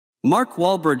Mark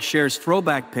Wahlberg shares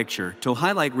throwback picture to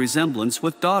highlight resemblance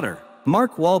with daughter.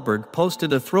 Mark Wahlberg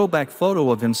posted a throwback photo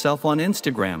of himself on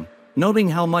Instagram, noting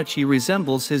how much he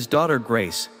resembles his daughter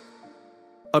Grace.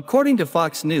 According to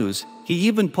Fox News, he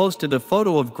even posted a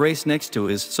photo of Grace next to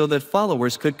his so that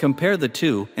followers could compare the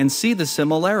two and see the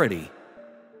similarity.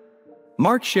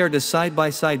 Mark shared a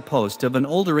side-by-side post of an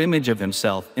older image of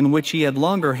himself in which he had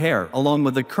longer hair along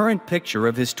with a current picture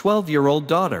of his 12-year-old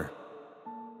daughter.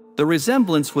 The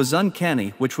resemblance was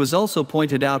uncanny, which was also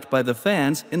pointed out by the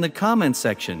fans in the comment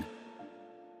section.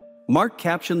 Mark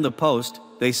captioned the post,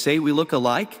 "They say we look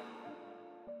alike?"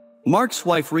 Mark's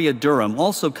wife Rhea Durham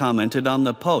also commented on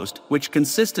the post, which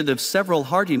consisted of several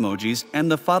heart emojis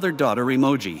and the father-daughter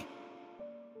emoji.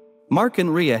 Mark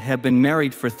and Rhea have been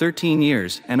married for 13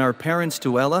 years and are parents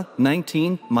to Ella,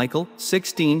 19, Michael,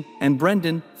 16, and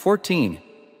Brendan, 14.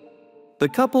 The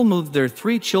couple moved their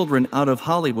 3 children out of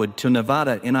Hollywood to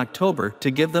Nevada in October to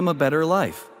give them a better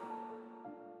life.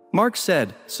 Mark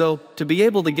said, "So, to be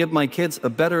able to give my kids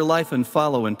a better life and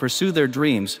follow and pursue their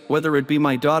dreams, whether it be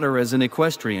my daughter as an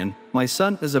equestrian, my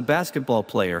son as a basketball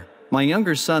player, my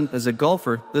younger son as a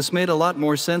golfer, this made a lot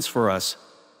more sense for us.